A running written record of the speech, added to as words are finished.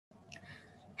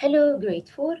Hello, grade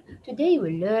 4. Today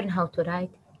we'll learn how to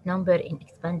write number in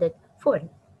expanded form.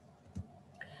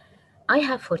 I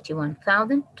have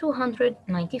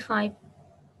 41,295.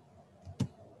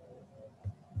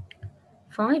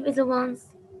 5 is a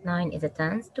ones, 9 is a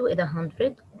tens, 2 is a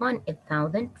hundred, 1 is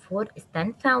thousand, 4 is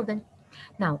 10,000.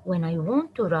 Now, when I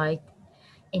want to write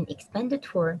in expanded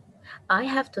form, I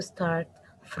have to start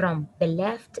from the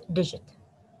left digit.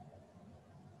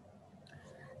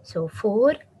 So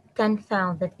 4,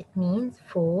 10,000, it means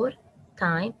 4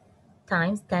 times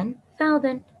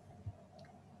 10,000.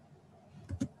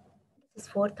 This is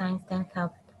 4 times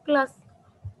 10,000 plus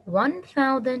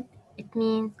 1,000. It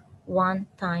means 1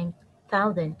 times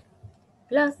 1,000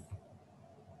 plus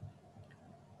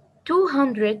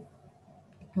 200.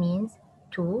 It means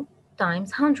 2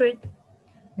 times 100.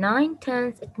 9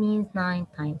 tens. It means 9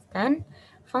 times 10.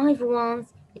 5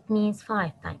 ones. It means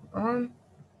 5 times 1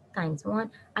 times 1.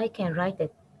 I can write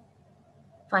it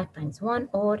 5 times 1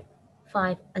 or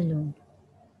 5 alone.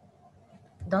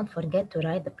 Don't forget to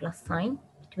write the plus sign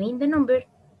between the number.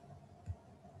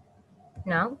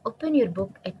 Now open your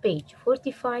book at page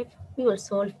 45. We will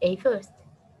solve A first.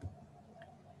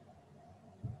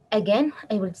 Again,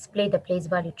 I will display the place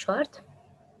value chart.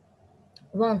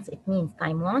 Ones, it means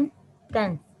time 1.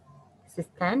 Tens, this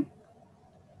is 10.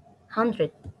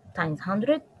 100 times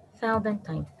 100. 1,000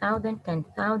 times 1,000.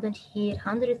 10,000 here.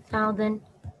 100,000.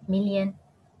 Million.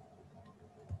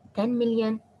 10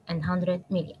 million and 100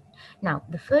 million. Now,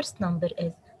 the first number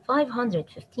is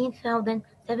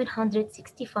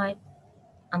 515,765.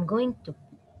 I'm going to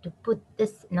put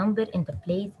this number in the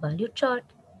place value chart.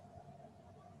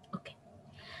 Okay.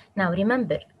 Now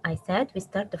remember, I said we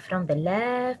start from the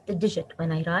left digit.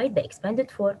 When I write the expanded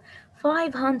form,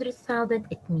 500,000,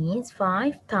 it means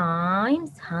 5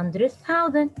 times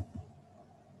 100,000.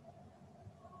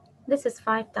 This is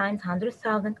 5 times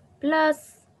 100,000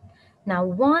 plus. Now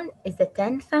 1 is the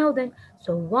 10,000,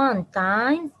 so 1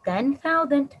 times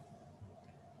 10,000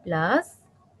 plus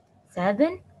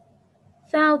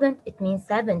 7,000. It means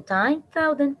 7 times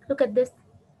 1,000. Look at this.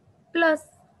 Plus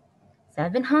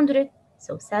 700.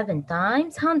 So 7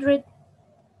 times 100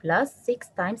 plus 6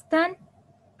 times 10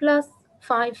 plus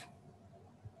 5.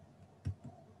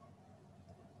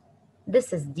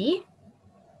 This is D.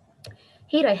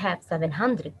 Here I have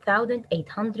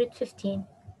 700,815.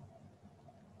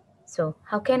 So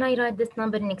how can I write this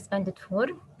number in expanded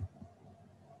form?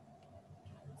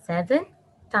 7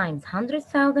 times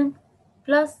 100,000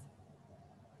 plus,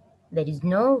 there is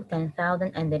no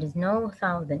 10,000 and there is no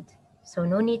 1,000. So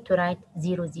no need to write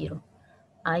 0, 0.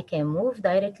 I can move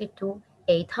directly to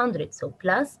 800. So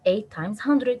plus 8 times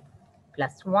 100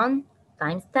 plus 1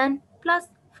 times 10 plus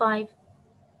 5.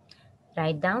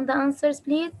 Write down the answers,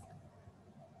 please.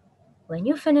 When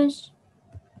you finish,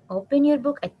 open your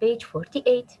book at page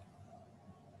 48.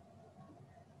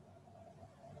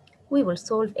 We will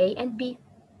solve A and B.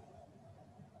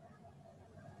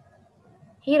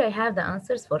 Here I have the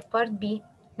answers for part B.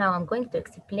 Now I'm going to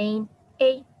explain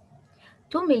A.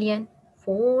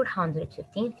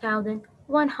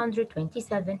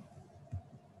 2,415,127.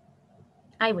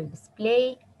 I will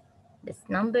display this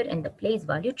number in the place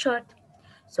value chart.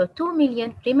 So 2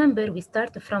 million, remember we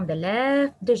start from the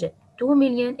left digit. 2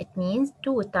 million, it means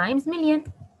 2 times million.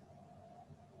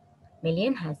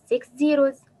 Million has 6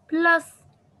 zeros plus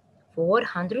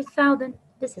 400,000.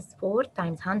 This is 4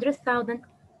 times 100,000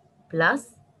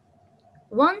 plus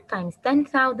 1 times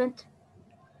 10,000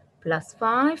 plus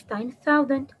 5 times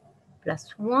 1,000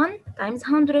 plus 1 times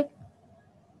 100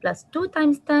 plus 2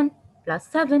 times 10 plus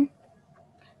 7.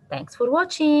 Thanks for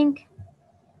watching.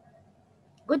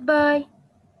 Goodbye.